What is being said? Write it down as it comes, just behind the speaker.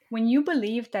When you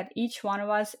believe that each one of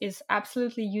us is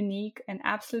absolutely unique and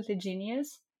absolutely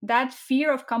genius, that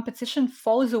fear of competition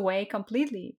falls away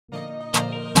completely.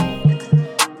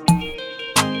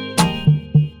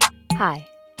 Hi,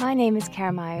 my name is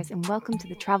Kara Myers and welcome to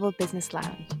the Travel Business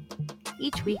Lounge.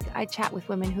 Each week, I chat with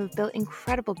women who have built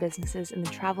incredible businesses in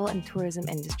the travel and tourism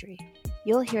industry.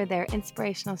 You'll hear their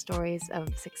inspirational stories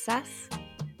of success.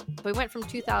 We went from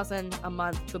 2,000 a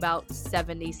month to about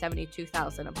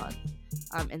 72,000 a month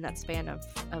in that span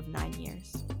of 9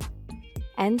 years.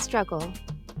 And struggle.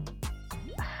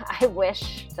 I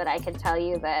wish that I could tell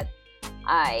you that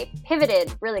I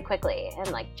pivoted really quickly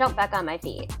and jumped back on my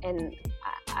feet, and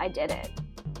I did it.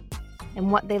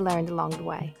 And what they learned along the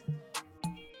way.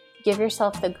 Give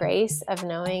yourself the grace of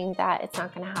knowing that it's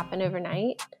not going to happen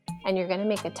overnight and you're going to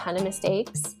make a ton of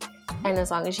mistakes. And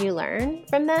as long as you learn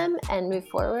from them and move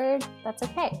forward, that's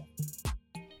okay.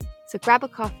 So grab a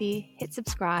coffee, hit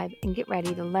subscribe, and get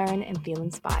ready to learn and feel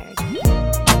inspired.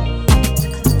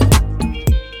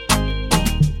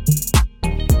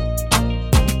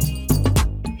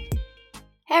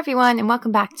 Hey everyone, and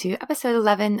welcome back to episode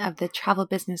 11 of the Travel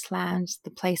Business Lounge, the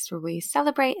place where we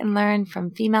celebrate and learn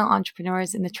from female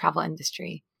entrepreneurs in the travel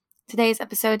industry. Today's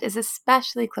episode is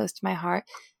especially close to my heart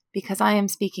because I am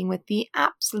speaking with the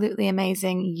absolutely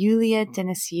amazing Yulia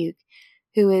Denisyuk,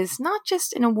 who is not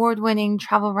just an award-winning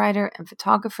travel writer and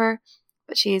photographer,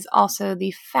 but she is also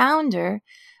the founder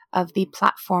of the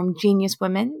platform Genius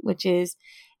Women, which is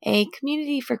a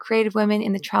community for creative women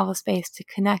in the travel space to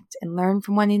connect and learn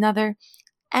from one another.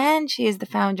 And she is the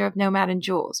founder of Nomad &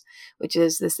 Jewels, which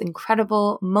is this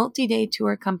incredible multi-day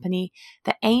tour company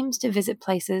that aims to visit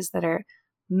places that are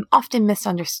often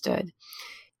misunderstood.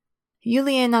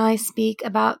 Yulia and I speak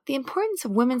about the importance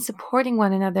of women supporting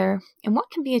one another and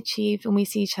what can be achieved when we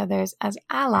see each other as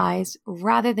allies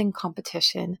rather than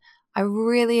competition. I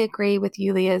really agree with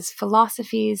Yulia's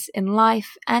philosophies in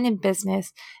life and in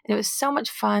business, and it was so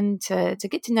much fun to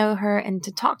get to know her and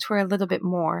to talk to her a little bit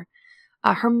more.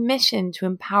 Her mission to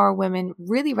empower women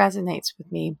really resonates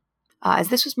with me, as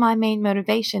this was my main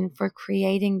motivation for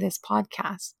creating this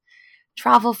podcast.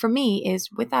 Travel for me is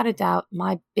without a doubt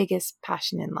my biggest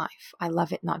passion in life. I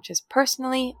love it not just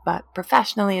personally, but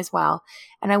professionally as well.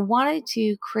 And I wanted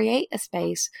to create a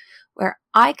space where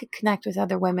I could connect with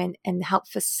other women and help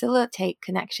facilitate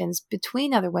connections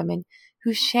between other women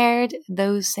who shared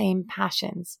those same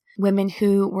passions. Women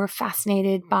who were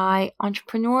fascinated by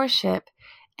entrepreneurship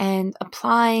and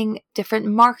applying different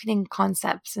marketing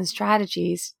concepts and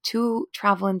strategies to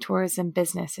travel and tourism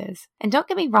businesses. And don't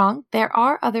get me wrong, there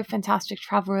are other fantastic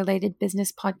travel-related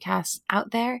business podcasts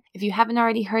out there. If you haven't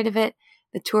already heard of it,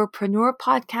 the Tourpreneur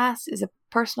podcast is a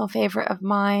personal favorite of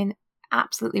mine.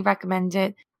 Absolutely recommend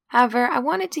it. However, I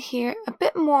wanted to hear a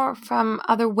bit more from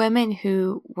other women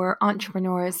who were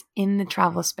entrepreneurs in the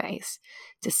travel space,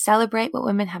 to celebrate what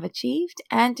women have achieved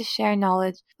and to share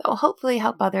knowledge that will hopefully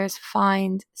help others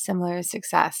find similar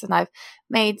success. And I've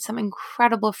made some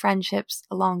incredible friendships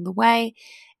along the way,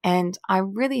 and I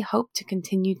really hope to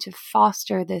continue to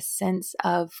foster this sense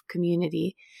of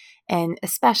community. And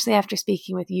especially after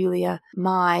speaking with Yulia,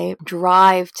 my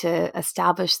drive to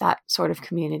establish that sort of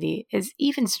community is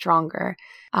even stronger.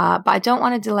 But I don't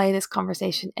want to delay this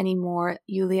conversation anymore.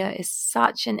 Yulia is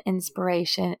such an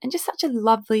inspiration and just such a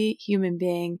lovely human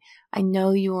being. I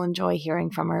know you will enjoy hearing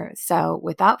from her. So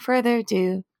without further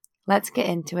ado, let's get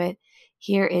into it.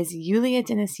 Here is Yulia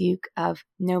Denisyuk of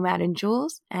Nomad &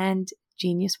 Jewels and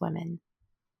Genius Women.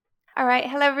 All right.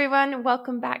 Hello, everyone.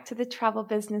 Welcome back to the Travel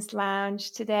Business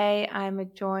Lounge. Today, I'm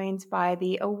joined by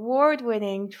the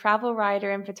award-winning travel writer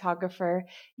and photographer,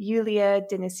 Yulia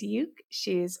Denisyuk.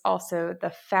 She's also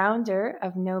the founder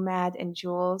of Nomad &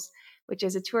 Jewels, which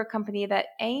is a tour company that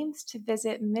aims to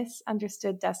visit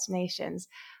misunderstood destinations,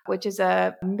 which is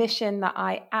a mission that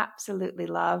I absolutely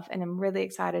love and I'm really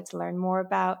excited to learn more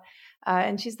about.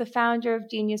 And she's the founder of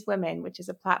Genius Women, which is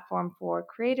a platform for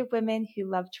creative women who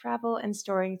love travel and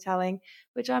storytelling,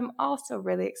 which I'm also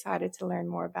really excited to learn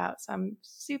more about. So I'm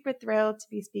super thrilled to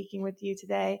be speaking with you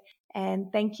today.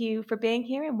 And thank you for being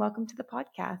here and welcome to the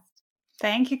podcast.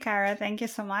 Thank you, Kara. Thank you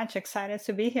so much. Excited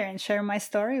to be here and share my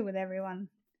story with everyone.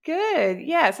 Good.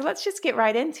 Yeah. So let's just get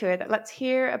right into it. Let's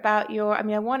hear about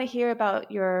I want to hear about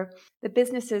the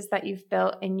businesses that you've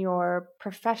built in your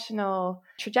professional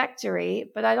trajectory,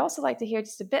 but I'd also like to hear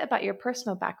just a bit about your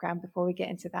personal background before we get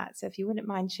into that. So if you wouldn't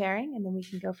mind sharing, and then we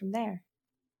can go from there.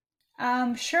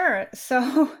 Sure.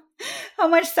 So how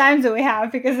much time do we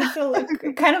have? Because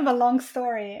it's kind of a long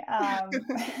story.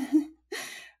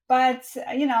 But,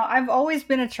 I've always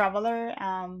been a traveler.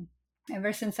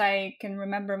 Ever since I can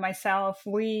remember myself,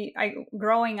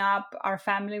 growing up, our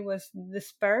family was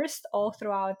dispersed all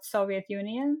throughout Soviet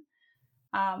Union.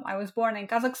 I was born in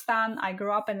Kazakhstan. I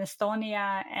grew up in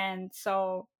Estonia. And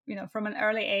so, from an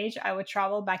early age, I would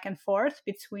travel back and forth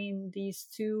between these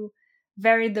two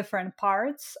very different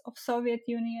parts of Soviet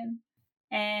Union.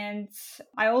 And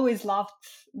I always loved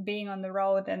being on the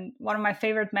road. And one of my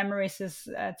favorite memories is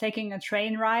taking a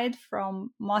train ride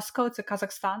from Moscow to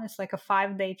Kazakhstan. It's like a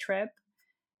 5-day trip.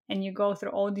 And you go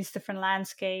through all these different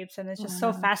landscapes. And it's just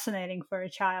so fascinating for a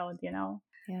child,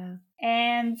 Yeah.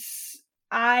 And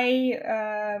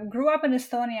I grew up in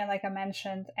Estonia, like I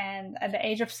mentioned. And at the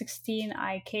age of 16,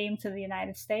 I came to the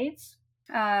United States.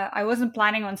 I wasn't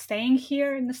planning on staying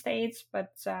here in the States,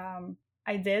 but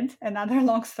I did. Another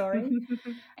long story.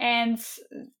 And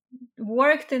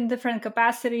worked in different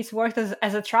capacities, worked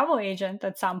as a travel agent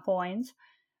at some point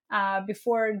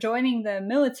before joining the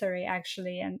military,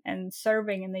 actually, and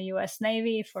serving in the US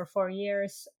Navy for 4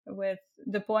 years with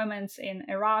deployments in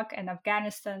Iraq and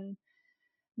Afghanistan.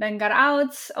 Then got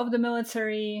out of the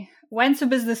military, went to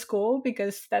business school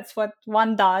because that's what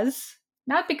one does.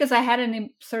 Not because I had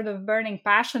any sort of burning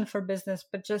passion for business,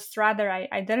 but just rather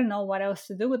I didn't know what else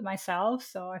to do with myself.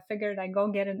 So I figured I'd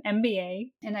go get an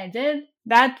MBA, and I did.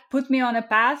 That put me on a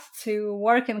path to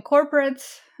work in corporate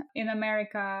in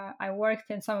America. I worked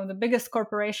in some of the biggest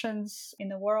corporations in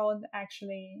the world,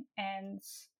 actually. And,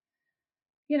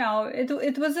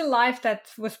 it was a life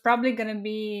that was probably going to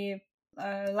be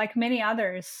like many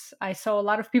others. I saw a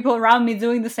lot of people around me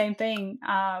doing the same thing.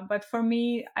 But for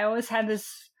me, I always had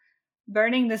this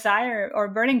burning desire or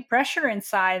burning pressure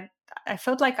inside. I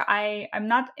felt like I'm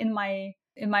not in my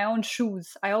own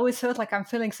shoes. I always felt like I'm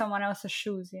filling someone else's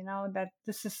shoes, that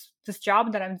this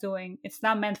job that I'm doing, it's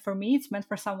not meant for me, it's meant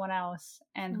for someone else.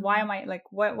 And why am I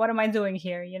what am I doing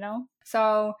here,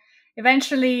 So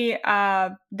eventually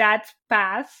that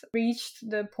path reached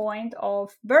the point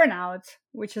of burnout,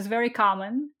 which is very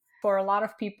common for a lot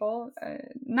of people,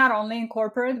 not only in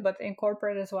corporate, but in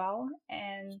corporate as well.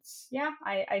 And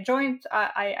I joined,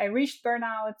 I reached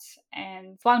burnout.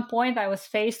 And at one point I was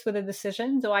faced with a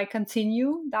decision. Do I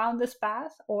continue down this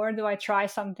path, or do I try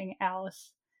something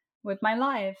else with my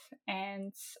life?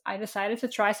 And I decided to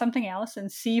try something else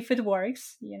and see if it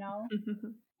works,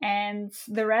 And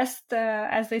the rest,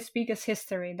 as they speak, is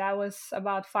history. That was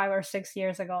about 5 or 6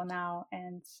 years ago now.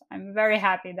 And I'm very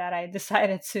happy that I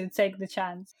decided to take the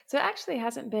chance. So it actually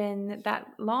hasn't been that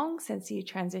long since you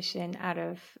transitioned out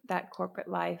of that corporate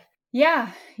life.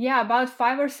 Yeah, about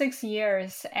 5 or 6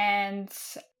 years. And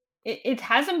it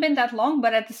hasn't been that long,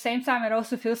 but at the same time, it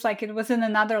also feels like it was in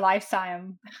another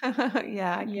lifetime.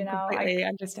 Yeah, I can completely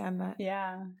understand that.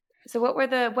 Yeah. So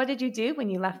what did you do when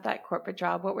you left that corporate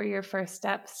job? What were your first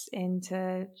steps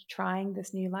into trying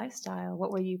this new lifestyle?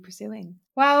 What were you pursuing?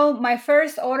 Well, my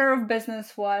first order of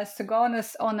business was to go on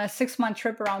a 6-month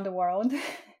trip around the world.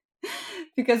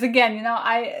 Because again,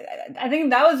 I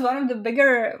think that was one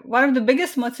of the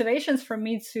biggest motivations for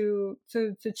me to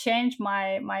change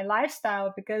my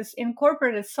lifestyle, because in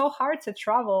corporate it's so hard to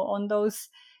travel on those,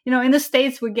 in the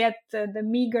States we get the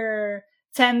meager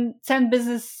 10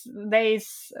 business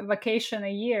days vacation a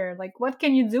year. Like, what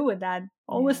can you do with that?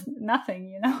 Almost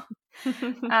nothing,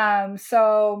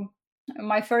 So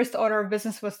my first order of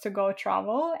business was to go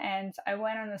travel, and I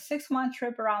went on a 6-month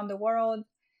trip around the world,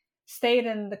 stayed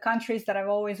in the countries that I've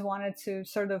always wanted to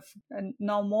sort of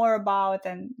know more about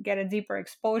and get a deeper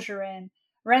exposure in.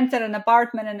 Rented an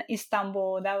apartment in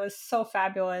Istanbul. That was so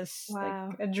fabulous. Wow.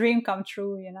 Like a dream come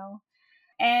true,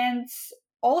 And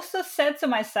also said to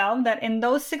myself that in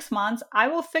those 6 months, I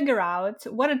will figure out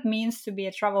what it means to be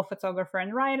a travel photographer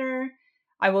and writer.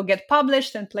 I will get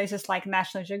published in places like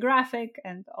National Geographic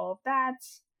and all of that.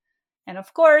 And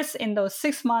of course, in those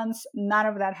 6 months, none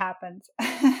of that happened.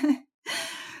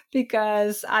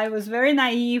 Because I was very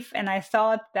naive, and I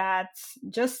thought that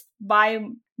just by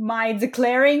my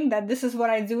declaring that this is what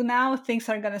I do now, things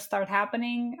are going to start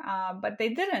happening. But they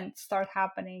didn't start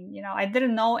happening. I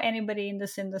didn't know anybody in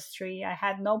this industry. I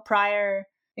had no prior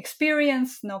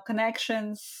experience, no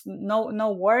connections,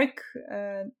 no work,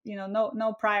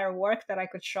 no prior work that I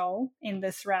could show in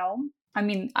this realm. I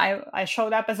mean, I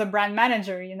showed up as a brand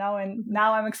manager, and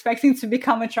now I'm expecting to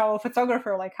become a travel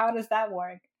photographer. Like, how does that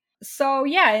work? So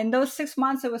in those 6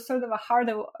 months, it was sort of a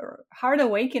hard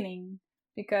awakening,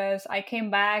 because I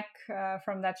came back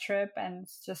from that trip and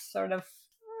just sort of,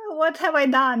 what have I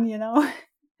done,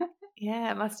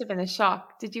 Yeah, it must have been a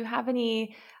shock. Did you have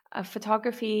any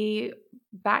photography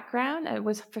background?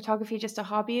 Was photography just a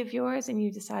hobby of yours and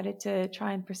you decided to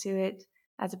try and pursue it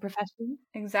as a profession?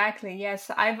 Exactly. Yes,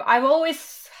 I've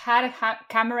always had a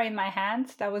camera in my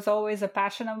hand. That was always a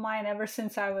passion of mine ever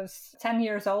since I was 10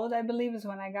 years old, I believe, is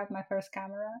when I got my first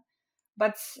camera.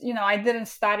 But I didn't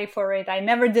study for it. I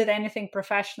never did anything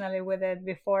professionally with it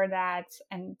before that.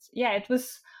 And yeah, it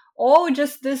was all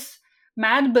just this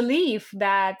mad belief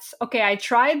that, okay, I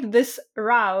tried this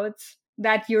route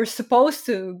that you're supposed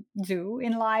to do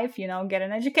in life, get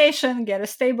an education, get a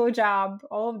stable job,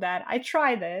 all of that. I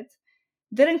tried it,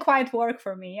 didn't quite work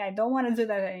for me. I don't want to do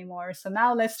that anymore. So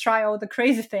now let's try all the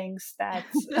crazy things that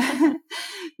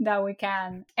that we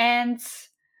can. And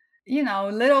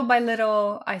little by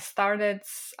little, I started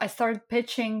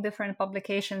pitching different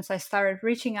publications. I started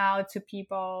reaching out to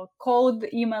people, cold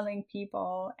emailing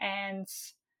people, and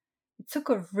it took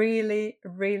a really,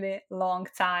 really long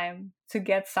time to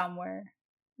get somewhere.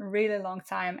 Really long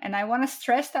time. And I want to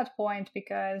stress that point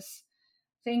because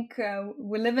I think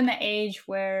we live in an age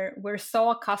where we're so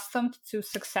accustomed to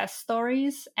success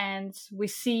stories, and we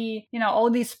see, all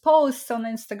these posts on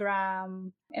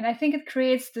Instagram. And I think it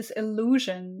creates this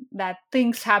illusion that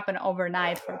things happen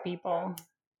overnight for people.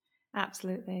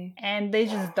 Absolutely. And they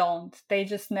just don't. They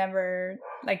just never,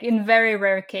 like in very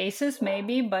rare cases,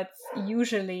 maybe, but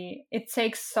usually it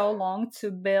takes so long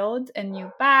to build a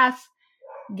new path,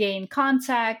 gain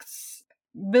contacts,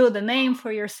 build a name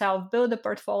for yourself, build a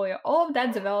portfolio. All of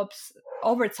that develops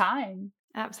over time.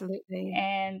 Absolutely.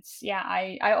 And yeah,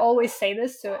 I always say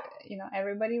this to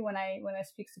everybody when I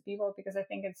speak to people, because I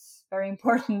think it's very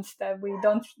important that we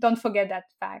don't forget that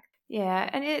fact. Yeah,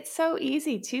 and it's so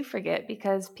easy to forget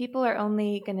because people are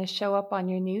only going to show up on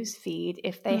your news feed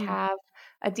if they have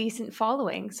a decent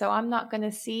following. So I'm not going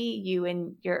to see you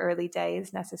in your early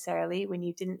days necessarily when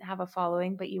you didn't have a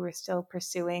following, but you were still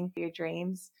pursuing your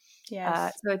dreams.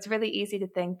 Yes. So it's really easy to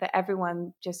think that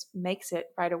everyone just makes it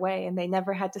right away and they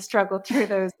never had to struggle through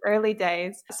those early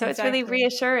days. So It's really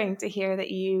reassuring to hear that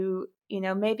you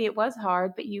maybe it was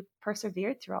hard, but you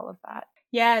persevered through all of that.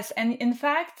 Yes. And in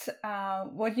fact,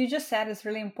 what you just said is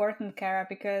really important, Kara,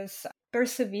 because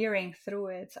persevering through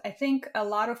it, I think a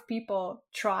lot of people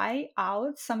try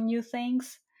out some new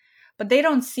things, but they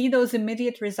don't see those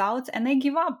immediate results and they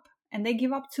give up, and they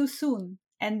give up too soon.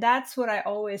 And that's what I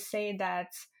always say,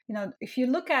 that, if you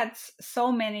look at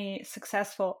so many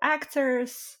successful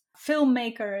actors,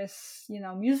 filmmakers,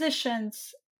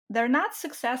 musicians, they're not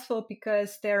successful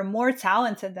because they're more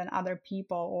talented than other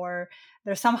people or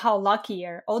they're somehow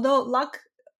luckier, although luck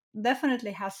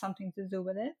definitely has something to do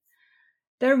with it.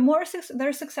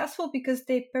 They're successful because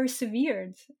they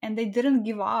persevered and they didn't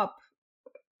give up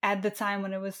at the time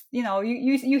when it was,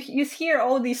 you hear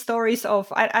all these stories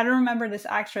of, I don't remember this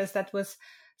actress that was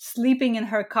sleeping in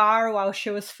her car while she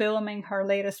was filming her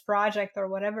latest project or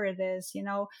whatever it is,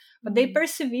 but they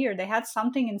persevered. They had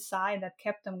something inside that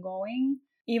kept them going,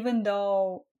 even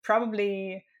though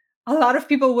probably a lot of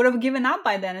people would have given up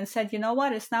by then and said, you know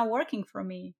what, it's not working for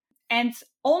me. And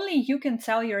only you can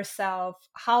tell yourself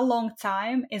how long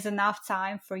time is enough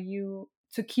time for you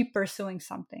to keep pursuing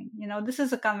something. This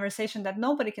is a conversation that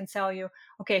nobody can tell you,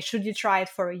 okay, should you try it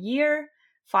for a year,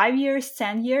 5 years,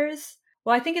 10 years?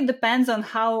 Well, I think it depends on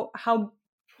how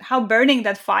burning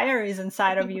that fire is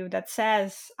inside of you that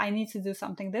says, I need to do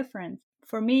something different.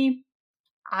 For me,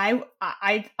 I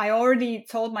already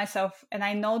told myself, and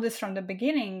I know this from the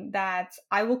beginning, that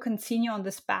I will continue on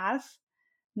this path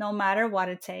no matter what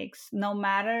it takes. No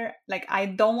matter, I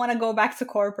don't want to go back to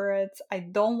corporate. I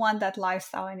don't want that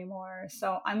lifestyle anymore.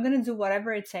 So I'm going to do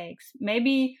whatever it takes.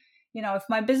 Maybe, if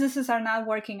my businesses are not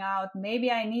working out,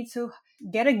 maybe I need to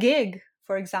get a gig,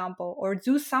 for example, or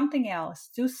do something else,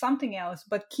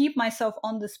 but keep myself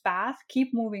on this path,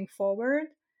 keep moving forward,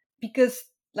 because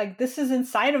this is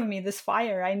inside of me, this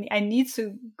fire. I need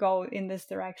to go in this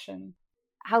direction.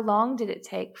 How long did it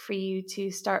take for you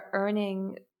to start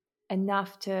earning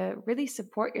enough to really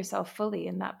support yourself fully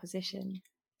in that position?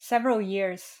 Several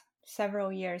years.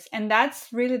 And that's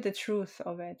really the truth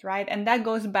of it, right? And that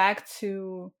goes back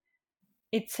to,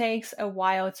 it takes a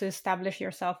while to establish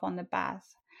yourself on the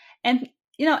path. And,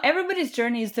 everybody's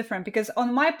journey is different, because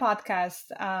on my podcast,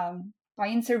 I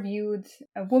interviewed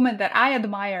a woman that I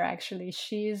admire, actually.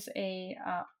 She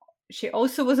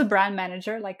also was a brand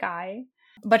manager like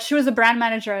but she was a brand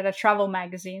manager at a travel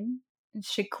magazine.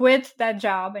 She quit that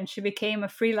job and she became a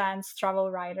freelance travel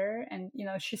writer. And,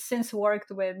 she's since worked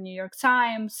with New York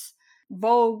Times,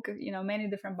 Vogue, many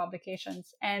different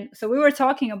publications. And so we were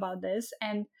talking about this,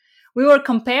 and we were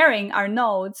comparing our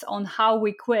notes on how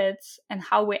we quit and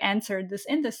how we entered this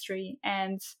industry.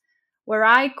 And where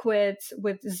I quit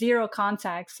with 0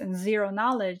 contacts and 0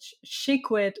 knowledge, she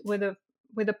quit with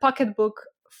a pocketbook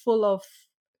full of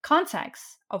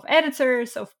contacts of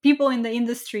editors, of people in the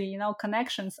industry,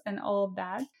 connections and all of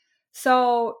that.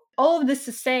 So all of this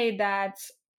to say that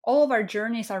all of our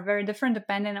journeys are very different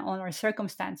depending on our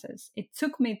circumstances. It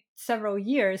took me several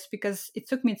years because it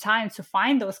took me time to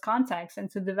find those contacts and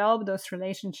to develop those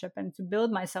relationships and to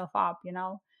build myself up,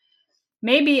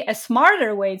 Maybe a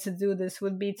smarter way to do this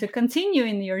would be to continue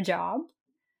in your job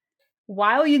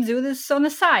while you do this on the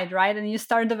side, right? And you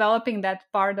start developing that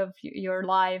part of your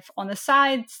life on the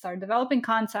side, start developing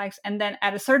contacts. And then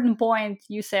at a certain point,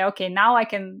 you say, okay, now I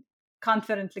can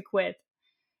confidently quit.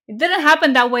 It didn't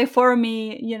happen that way for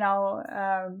me,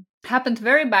 happened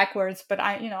very backwards, but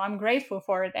I'm grateful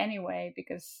for it anyway,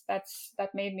 because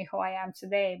that made me who I am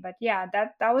today. But yeah,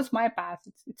 that was my path.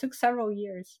 It took several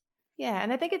years. Yeah.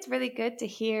 And I think it's really good to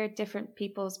hear different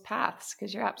people's paths,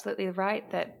 because you're absolutely right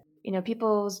that,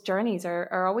 people's journeys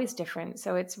are always different.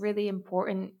 So it's really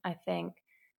important, I think,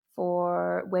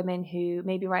 for women who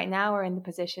maybe right now are in the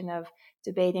position of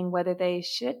debating whether they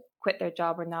should quit their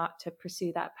job or not to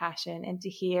pursue that passion, and to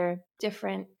hear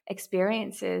different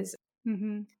experiences.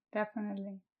 Mm-hmm,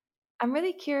 definitely. I'm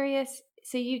really curious.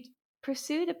 So you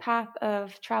pursued a path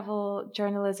of travel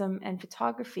journalism and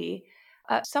photography.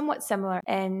 Somewhat similar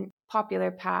and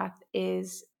popular path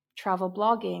is travel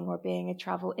blogging or being a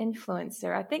travel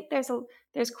influencer. I think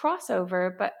there's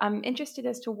crossover, but I'm interested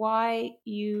as to why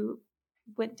you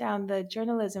went down the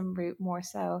journalism route more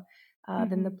so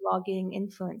than the blogging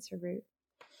influencer route.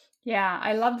 Yeah,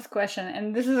 I love this question.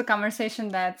 And this is a conversation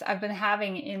that I've been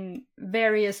having in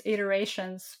various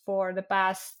iterations for the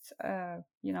past,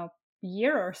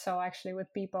 year or so, actually,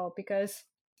 with people, because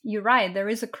you're right, there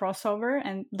is a crossover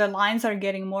and the lines are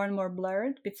getting more and more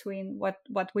blurred between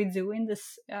what we do in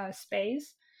this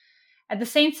space. At the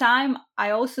same time,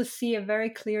 I also see a very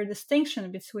clear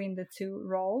distinction between the two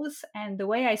roles. And the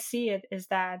way I see it is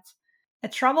that a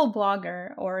travel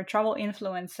blogger or a travel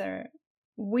influencer,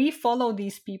 we follow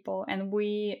these people and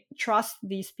we trust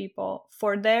these people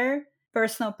for their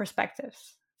personal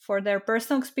perspectives, for their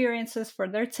personal experiences, for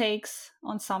their takes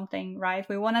on something, right?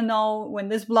 We want to know when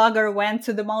this blogger went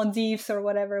to the Maldives or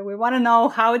whatever, we want to know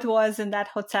how it was in that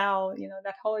hotel,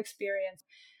 that whole experience.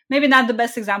 Maybe not the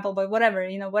best example, but whatever,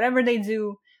 whatever they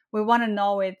do, we want to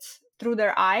know it through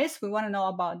their eyes. We want to know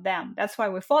about them. That's why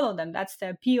we follow them. That's the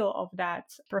appeal of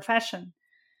that profession.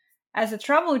 As a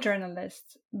travel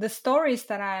journalist, the stories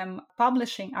that I'm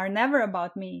publishing are never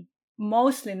about me,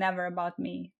 mostly never about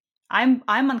me. I'm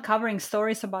uncovering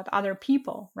stories about other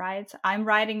people, right? I'm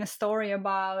writing a story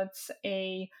about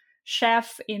a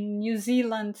chef in New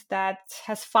Zealand that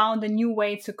has found a new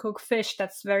way to cook fish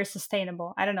that's very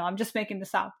sustainable. I don't know, I'm just making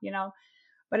this up,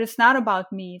 but it's not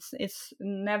about me. It's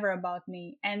never about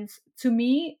me. And to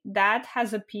me, that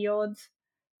has appealed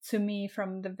to me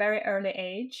from the very early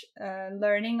age,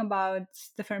 learning about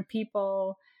different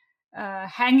people,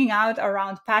 hanging out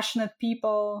around passionate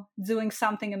people, doing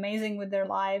something amazing with their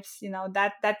lives,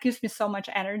 that gives me so much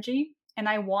energy. And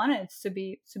I wanted to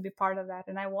be part of that.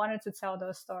 And I wanted to tell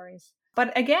those stories.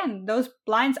 But again, those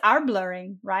lines are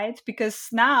blurring, right? Because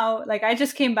now, like, I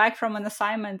just came back from an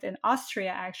assignment in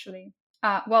Austria, actually.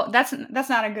 Well, that's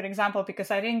not a good example because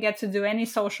I didn't get to do any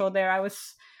social there.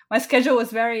 My schedule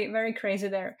was very, very crazy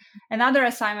there. Another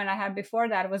assignment I had before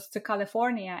that was to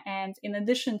California. And in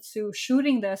addition to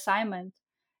shooting the assignment,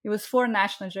 it was for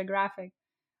National Geographic.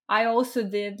 I also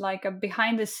did like a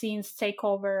behind the scenes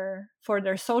takeover for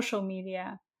their social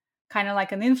media, kind of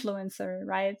like an influencer,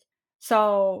 right?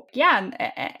 So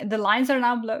yeah, the lines are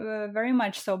now very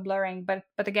much so blurring. But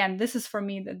again, this is for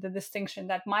me the distinction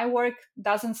that my work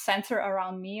doesn't center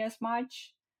around me as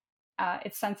much.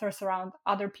 It centers around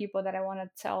other people that I want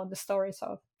to tell the stories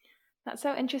of. That's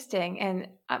so interesting. And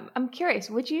I'm curious,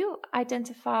 would you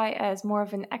identify as more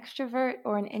of an extrovert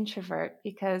or an introvert?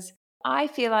 Because I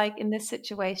feel like in this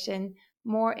situation,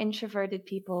 more introverted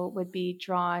people would be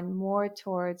drawn more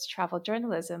towards travel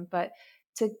journalism. But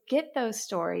to get those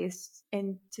stories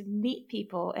and to meet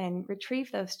people and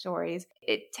retrieve those stories,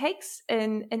 it takes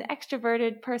an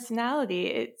extroverted personality.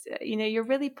 It's, you're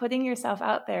really putting yourself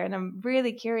out there. And I'm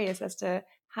really curious as to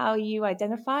how you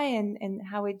identify and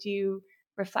how would you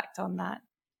reflect on that.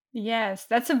 Yes,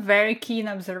 that's a very keen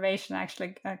observation,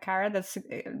 actually, Kara. That's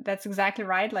exactly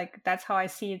right. Like, that's how I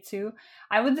see it too.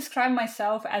 I would describe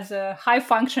myself as a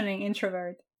high-functioning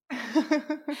introvert.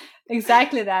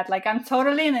 Exactly that. Like, I'm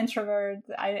totally an introvert.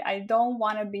 I don't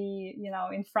want to be,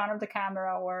 in front of the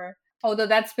camera, or although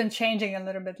that's been changing a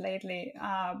little bit lately.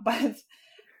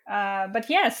 But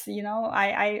yes,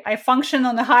 I function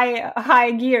on a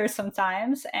high gear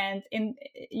sometimes. And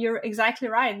you're exactly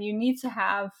right. You need to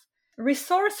have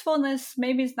resourcefulness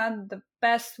maybe is not the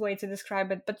best way to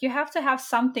describe it, but you have to have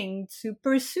something to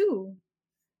pursue,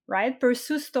 right?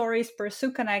 Pursue stories,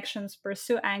 pursue connections,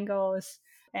 pursue angles.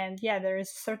 And yeah, there is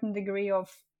a certain degree of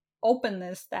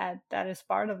openness that is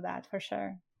part of that, for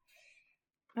sure.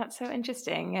 That's so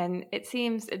interesting. And it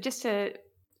seems, just to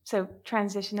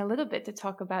transition a little bit to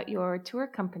talk about your tour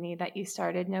company that you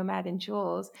started, Nomad and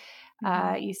Jewels.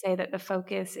 You say that the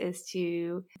focus is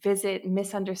to visit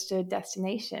misunderstood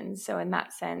destinations. So in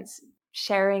that sense,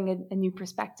 sharing a new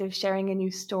perspective, sharing a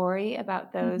new story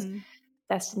about those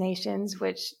destinations,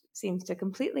 which seems to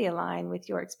completely align with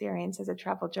your experience as a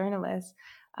travel journalist.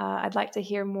 I'd like to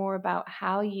hear more about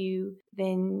how you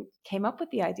then came up with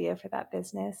the idea for that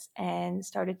business and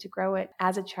started to grow it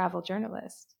as a travel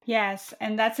journalist. Yes,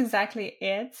 and that's exactly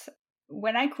it.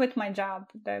 When I quit my job,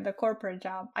 the corporate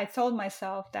job, I told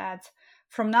myself that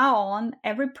from now on,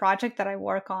 every project that I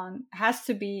work on has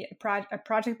to be a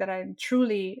project that I'm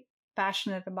truly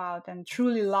passionate about and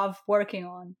truly love working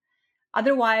on.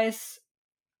 Otherwise,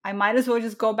 I might as well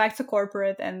just go back to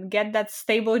corporate and get that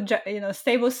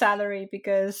stable salary,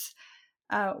 because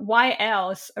why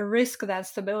else risk that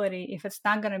stability if it's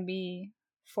not going to be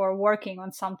for working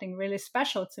on something really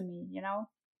special to me,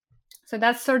 So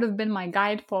that's sort of been my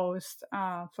guidepost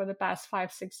for the past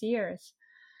 5-6 years.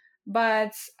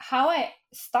 But how I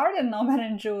started Nomad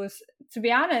and Jewels, to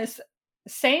be honest,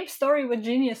 same story with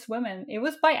Genius Women. It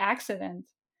was by accident.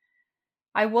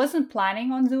 I wasn't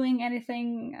planning on doing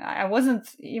anything. I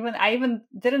even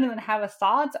didn't even have a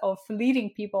thought of leading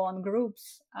people on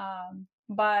groups.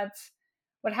 But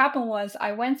what happened was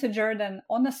I went to Jordan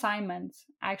on assignment,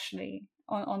 actually,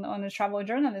 on a travel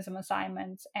journalism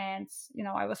assignment. And,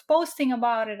 I was posting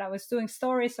about it. I was doing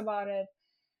stories about it.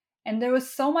 And there was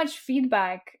so much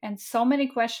feedback and so many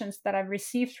questions that I've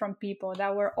received from people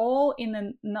that were all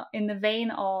in the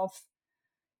vein of,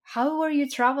 how were you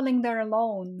traveling there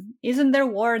alone? Isn't there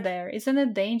war there? Isn't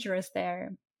it dangerous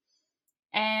there?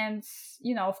 And,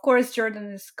 of course,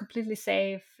 Jordan is completely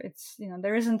safe. It's,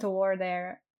 there isn't a war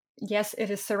there. Yes, it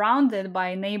is surrounded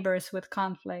by neighbors with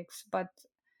conflicts, but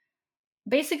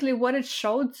basically what it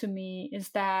showed to me is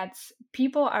that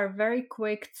people are very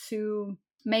quick to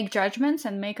make judgments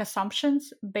and make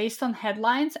assumptions based on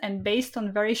headlines and based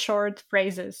on very short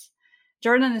phrases.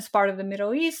 Jordan is part of the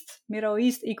Middle East. Middle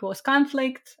East equals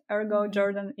conflict, ergo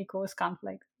Jordan equals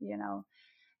conflict,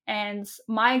 And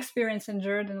my experience in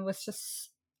Jordan was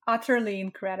just utterly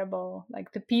incredible.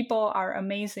 Like, the people are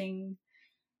amazing.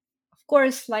 Of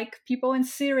course, like people in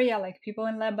Syria, like people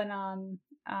in Lebanon,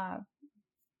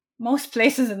 most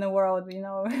places in the world,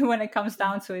 when it comes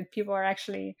down to it, people are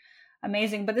actually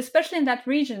amazing. But especially in that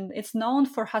region, it's known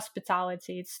for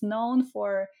hospitality. It's known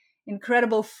for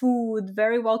incredible food,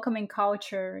 very welcoming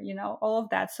culture, all of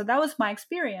that. So that was my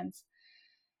experience.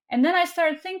 And then I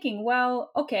started thinking,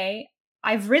 well, okay,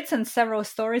 I've written several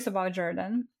stories about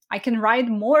Jordan. I can write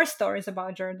more stories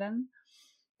about Jordan.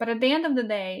 But at the end of the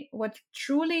day, what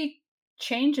truly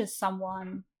changes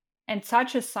someone and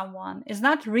touches someone is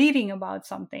not reading about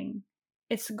something.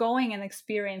 It's going and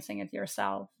experiencing it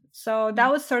yourself. So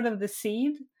that was sort of the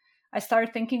seed. I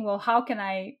started thinking, well, how can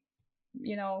I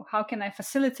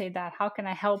facilitate that? How can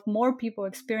I help more people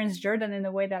experience Jordan in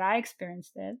the way that I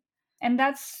experienced it? And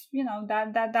that's,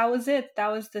 that was it. That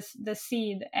was the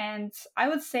seed. And I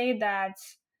would say that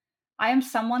I am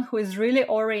someone who is really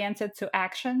oriented to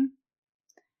action.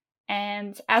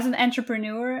 And as an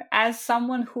entrepreneur, as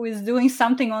someone who is doing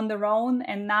something on their own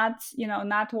and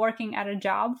not working at a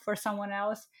job for someone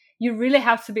else, you really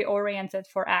have to be oriented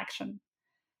for action.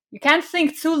 You can't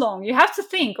think too long. You have to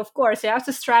think, of course, you have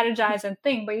to strategize and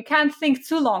think, but you can't think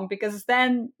too long, because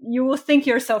then you will think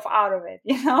yourself out of it,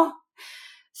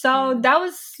 So that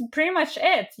was pretty much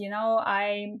it.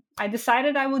 I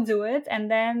decided I would do it.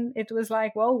 And then it was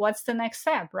like, well, what's the next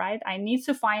step, right? I need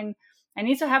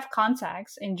to have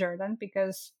contacts in Jordan,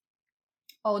 because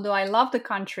although I love the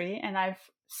country and I've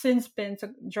since been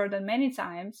to Jordan many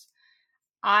times,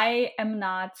 I am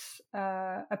not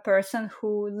a person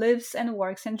who lives and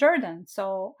works in Jordan.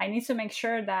 So I need to make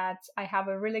sure that I have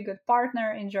a really good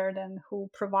partner in Jordan who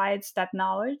provides that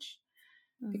knowledge,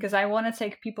 because I want to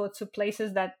take people to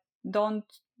places that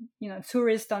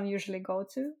tourists don't usually go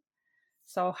to.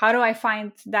 So how do I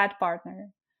find that partner?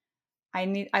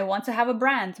 I want to have a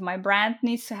brand. My brand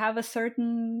needs to have a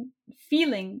certain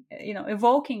feeling,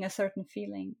 evoking a certain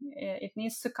feeling. It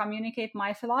needs to communicate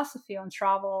my philosophy on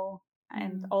travel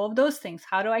and all of those things.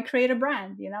 How do I create a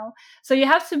brand, So you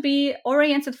have to be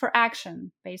oriented for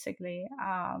action, basically.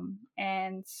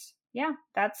 And yeah,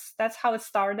 that's how it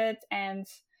started. And,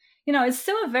 it's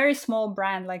still a very small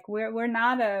brand. Like we're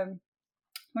not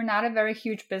We're not a very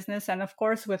huge business. And of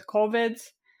course, with COVID,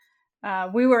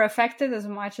 we were affected as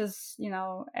much as,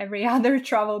 every other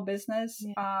travel business.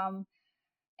 Yeah.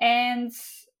 And,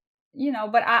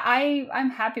 but I'm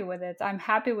happy with it. I'm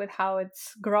happy with how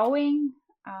it's growing,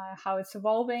 how it's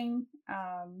evolving.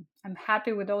 I'm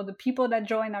happy with all the people that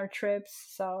join our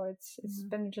trips. So it's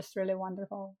been just really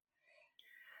wonderful.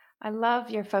 I love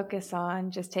your focus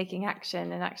on just taking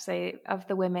action. And actually, of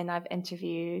the women I've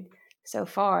interviewed so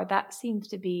far, that seems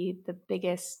to be the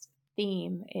biggest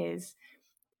theme. Is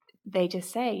they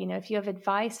just say, if you have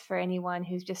advice for anyone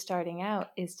who's just starting out,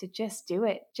 is to just do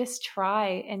it, just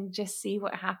try and just see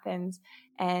what happens,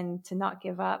 and to not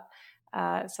give up.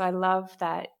 So I love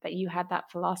that you had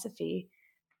that philosophy.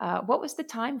 What was the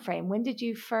time frame? When did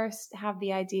you first have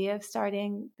the idea of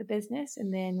starting the business,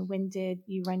 and then when did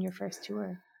you run your first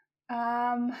tour?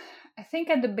 I think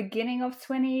at the beginning of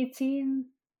 2018,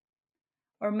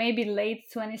 or maybe late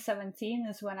 2017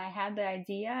 is when I had the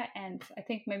idea. And I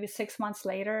think maybe 6 months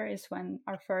later is when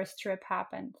our first trip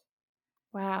happened.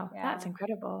 Wow, Yeah. That's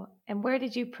incredible. And where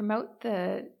did you promote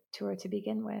the tour to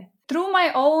begin with? Through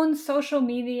my own social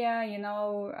media,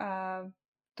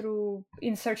 through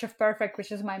In Search of Perfect,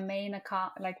 which is my main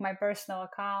account, like my personal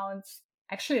account.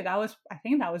 Actually, I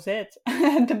think that was it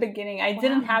at the beginning. I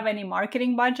didn't have any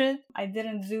marketing budget. I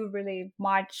didn't do really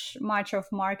much of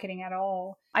marketing at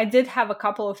all. I did have a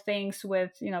couple of things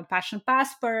with, Passion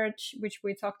Passport, which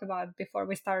we talked about before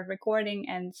we started recording,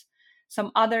 and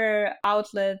some other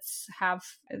outlets have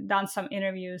done some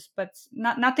interviews, but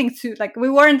nothing too, like, we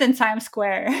weren't in Times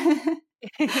Square,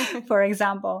 for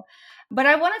example. But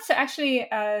I wanted to actually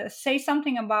say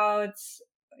something about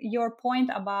your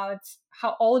point about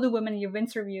how all the women you've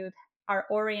interviewed are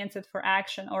oriented for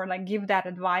action, or like give that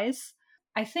advice.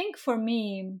 I think for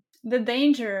me, the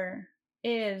danger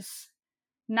is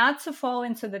not to fall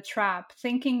into the trap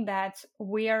thinking that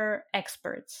we are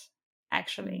experts,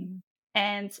 actually.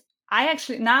 And I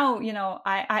actually now,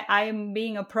 I'm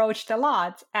being approached a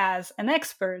lot as an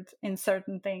expert in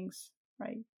certain things,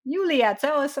 right? Yulia,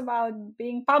 tell us about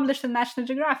being published in National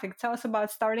Geographic. Tell us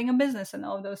about starting a business and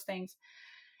all those things.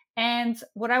 And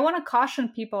what I want to caution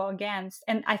people against,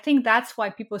 and I think that's why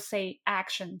people say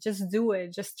action, just do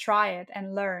it, just try it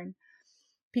and learn,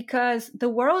 because the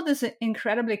world is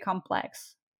incredibly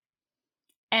complex.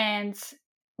 And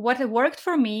what worked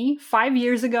for me 5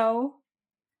 years ago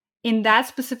in that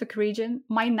specific region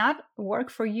might not work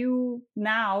for you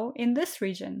now in this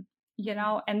region,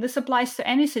 and this applies to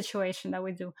any situation that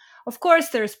we do. Of course,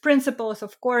 there's principles,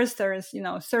 of course, there's,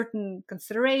 certain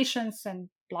considerations and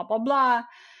blah, blah, blah.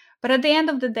 But at the end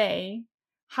of the day,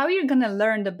 how you're going to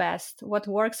learn the best, what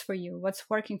works for you, what's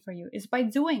working for you, is by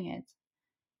doing it.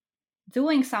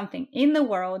 Doing something in the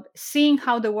world, seeing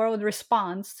how the world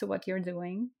responds to what you're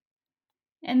doing,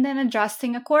 and then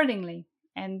adjusting accordingly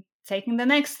and taking the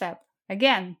next step.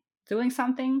 Again, doing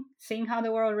something, seeing how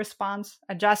the world responds,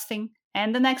 adjusting,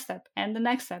 and the next step, and the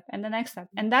next step, and the next step.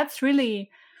 And that's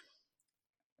really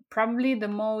probably the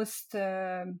most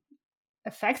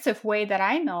effective way that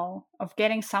I know of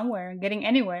getting somewhere, getting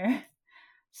anywhere.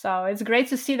 So it's great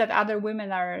to see that other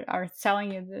women are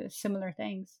telling you the similar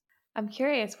things. I'm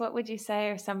curious, what would you say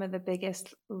are some of the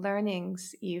biggest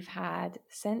learnings you've had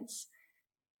since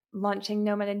launching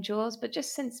Nomad & Jewels, but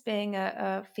just since being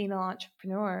a female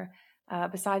entrepreneur,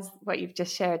 besides what you've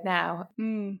just shared now?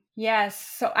 Yes.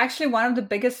 So actually one of the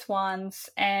biggest ones,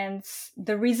 and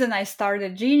the reason I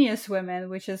started Genius Women,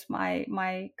 which is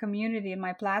my community and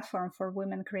my platform for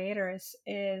women creators,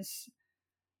 is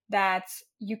that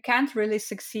you can't really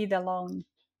succeed alone.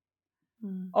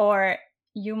 Or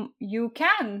you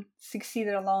can succeed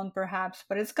alone perhaps,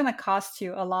 but it's going to cost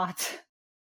you a lot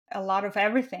of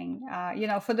everything.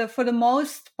 For the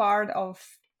most part of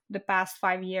the past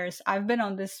 5 years, I've been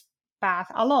on this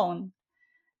path alone,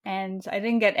 and I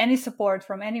didn't get any support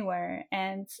from anywhere.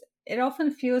 And it often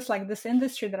feels like this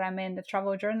industry that I'm in, the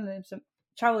travel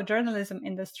journalism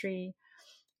industry,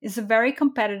 is a very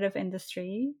competitive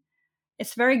industry.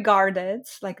 It's very guarded.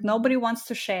 Like, nobody wants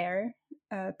to share.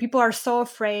 People are so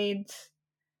afraid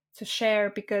to share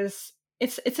because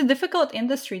it's a difficult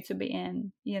industry to be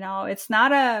in. It's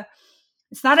not an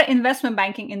investment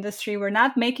banking industry. We're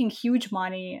not making huge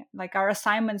money. Like, our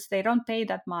assignments, they don't pay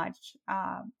that much.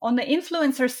 On the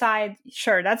influencer side,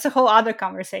 sure, that's a whole other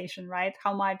conversation, right?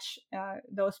 How much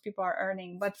those people are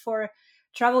earning. But for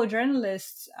travel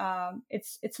journalists,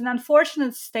 it's an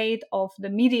unfortunate state of the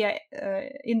media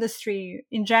industry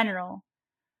in general,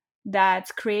 that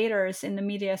creators in the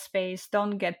media space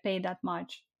don't get paid that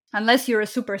much unless you're a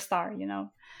superstar,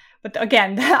 But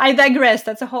again, I digress.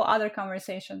 That's a whole other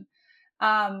conversation.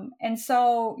 And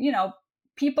so,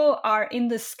 people are in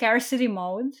the scarcity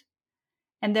mode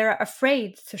and they're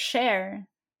afraid to share.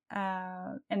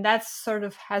 And that's sort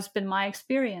of has been my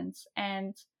experience.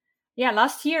 And yeah,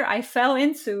 last year I fell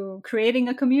into creating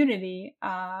a community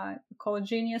called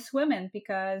Genius Women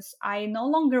because I no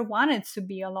longer wanted to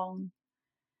be alone.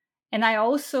 And I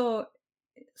also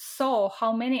saw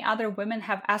how many other women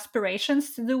have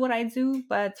aspirations to do what I do,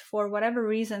 but for whatever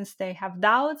reasons, they have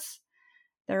doubts,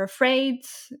 they're afraid,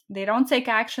 they don't take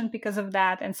action because of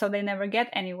that. And so they never get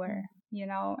anywhere,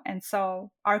 and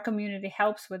so our community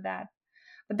helps with that.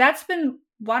 But that's been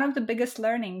one of the biggest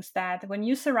learnings, that when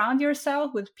you surround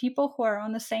yourself with people who are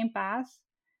on the same path,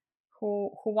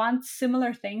 who want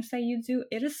similar things that you do,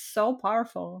 it is so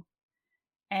powerful.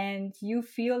 And you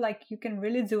feel like you can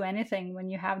really do anything when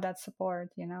you have that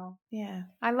support, Yeah,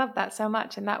 I love that so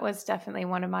much. And that was definitely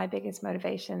one of my biggest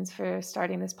motivations for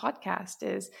starting this podcast,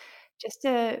 is just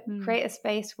to create a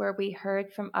space where we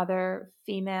heard from other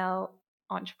female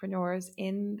entrepreneurs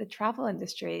in the travel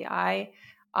industry.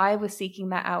 I was seeking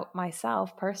that out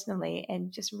myself personally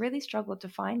and just really struggled to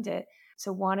find it.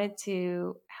 So wanted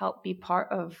to help be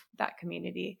part of that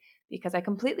community, because I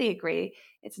completely agree.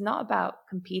 It's not about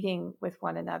competing with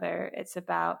one another. It's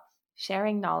about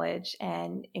sharing knowledge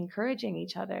and encouraging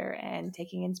each other and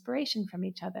taking inspiration from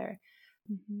each other.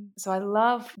 Mm-hmm. So I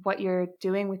love what you're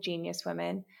doing with Genius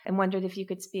Women, and wondered if you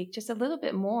could speak just a little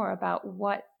bit more about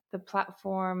what the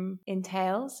platform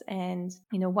entails and,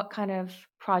 what kind of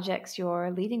projects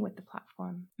you're leading with the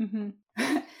platform.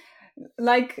 Mm-hmm.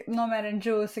 Like Nomad and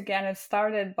Juice, again, it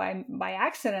started by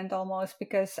accident almost,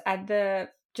 because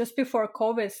just before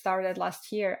COVID started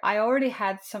last year, I already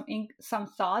had some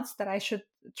thoughts that I should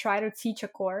try to teach a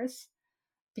course,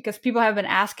 because people have been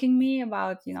asking me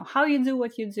about, how you do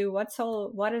what you do, what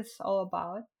it's all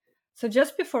about. So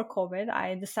just before COVID,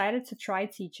 I decided to try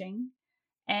teaching.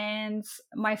 And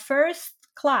my first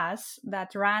class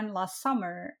that ran last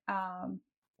summer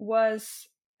was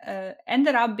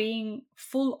ended up being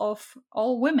full of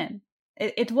all women.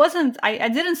 It wasn't, I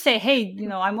didn't say, hey,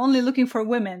 I'm only looking for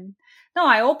women. No,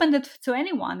 I opened it to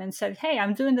anyone and said, hey,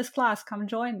 I'm doing this class, come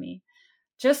join me.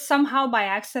 Just somehow by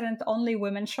accident, only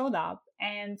women showed up.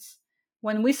 And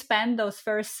when we spent those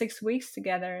first 6 weeks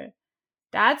together,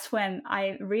 that's when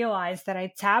I realized that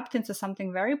I tapped into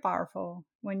something very powerful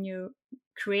when you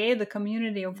create a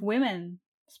community of women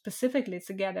specifically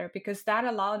together, because that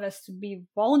allowed us to be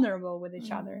vulnerable with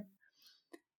each other.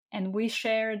 And we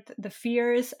shared the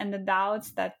fears and the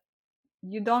doubts that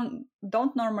you don't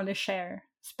normally share,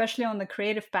 especially on the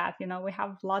creative path. We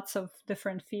have lots of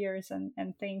different fears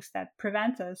and things that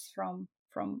prevent us from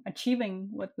achieving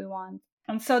what we want.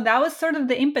 And so that was sort of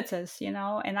the impetus, and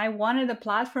I wanted a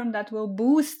platform that will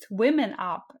boost women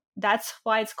up. That's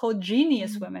why it's called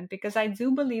Genius Women, because I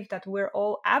do believe that we're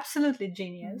all absolutely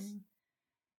genius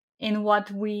in what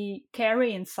we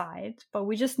carry inside, but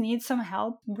we just need some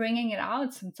help bringing it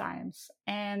out sometimes.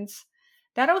 And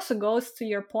that also goes to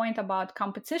your point about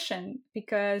competition,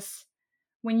 because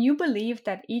when you believe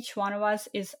that each one of us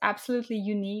is absolutely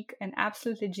unique and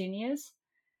absolutely genius,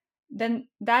 then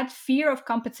that fear of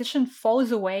competition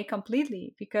falls away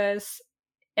completely.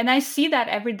 And I see that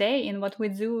every day in what we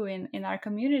do in our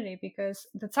community, because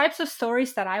the types of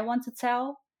stories that I want to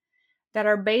tell that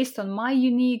are based on my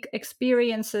unique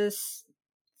experiences,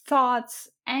 thoughts,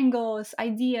 angles,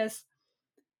 ideas,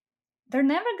 they're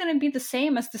never going to be the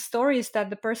same as the stories that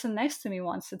the person next to me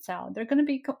wants to tell. They're going to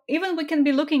be, even we can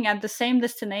be looking at the same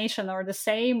destination or the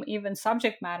same even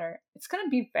subject matter. It's going to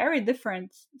be very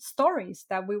different stories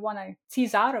that we want to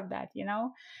tease out of that,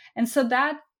 And so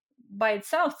that by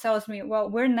itself tells me, well,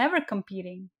 we're never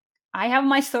competing. I have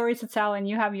my story to tell and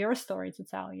you have your story to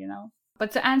tell,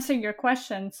 But to answer your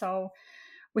question, so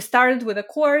we started with a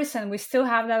course and we still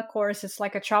have that course. It's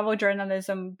like a travel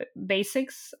journalism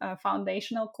basics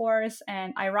foundational course.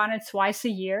 And I run it twice a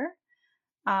year.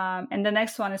 And the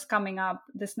next one is coming up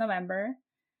this November.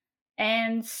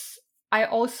 And I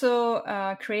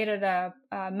also created a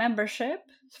membership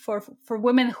for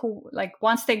women who, like,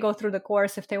 once they go through the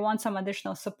course, if they want some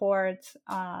additional support,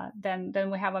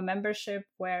 then we have a membership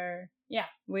where,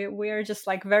 we are just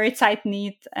like very tight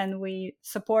knit and we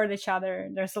support each other.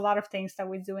 There's a lot of things that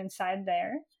we do inside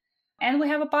there. And we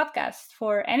have a podcast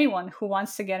for anyone who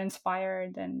wants to get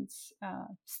inspired and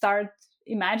start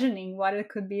imagining what it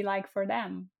could be like for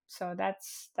them. So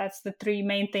that's the three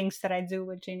main things that I do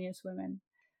with Genius Women.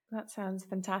 That sounds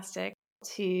fantastic.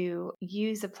 To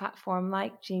use a platform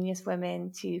like Genius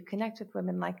Women to connect with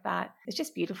women like that, it's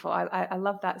just beautiful. I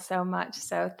love that so much.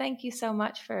 So thank you so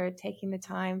much for taking the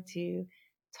time to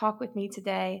talk with me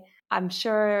today. I'm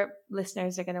sure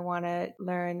listeners are going to want to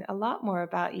learn a lot more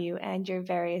about you and your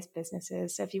various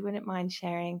businesses. So if you wouldn't mind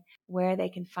sharing where they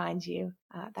can find you,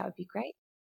 that would be great.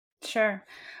 Sure.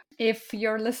 If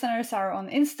your listeners are on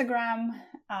Instagram,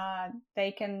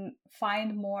 they can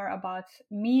find more about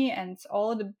me and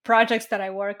all the projects that I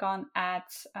work on at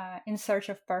In Search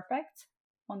of Perfect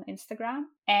on Instagram.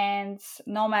 And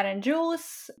Nomad and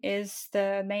Jules is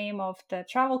the name of the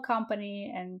travel company,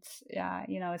 and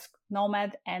it's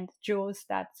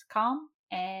nomadandjules.com.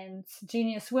 And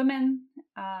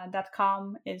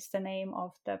geniuswomen.com is the name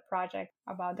of the project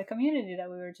about the community that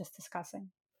we were just discussing.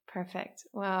 Perfect.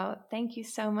 Well, thank you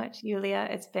so much, Julia.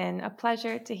 It's been a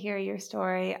pleasure to hear your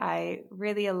story. I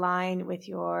really align with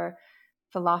your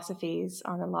philosophies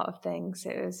on a lot of things.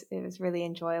 It was really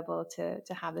enjoyable to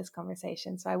have this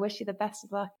conversation. So I wish you the best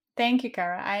of luck. Thank you,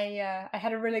 Kara. I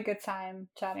had a really good time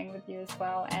chatting with you as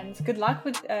well, and good luck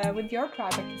with your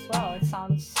project as well. It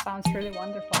sounds really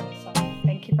wonderful. So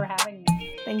thank you for having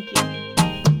me. Thank you.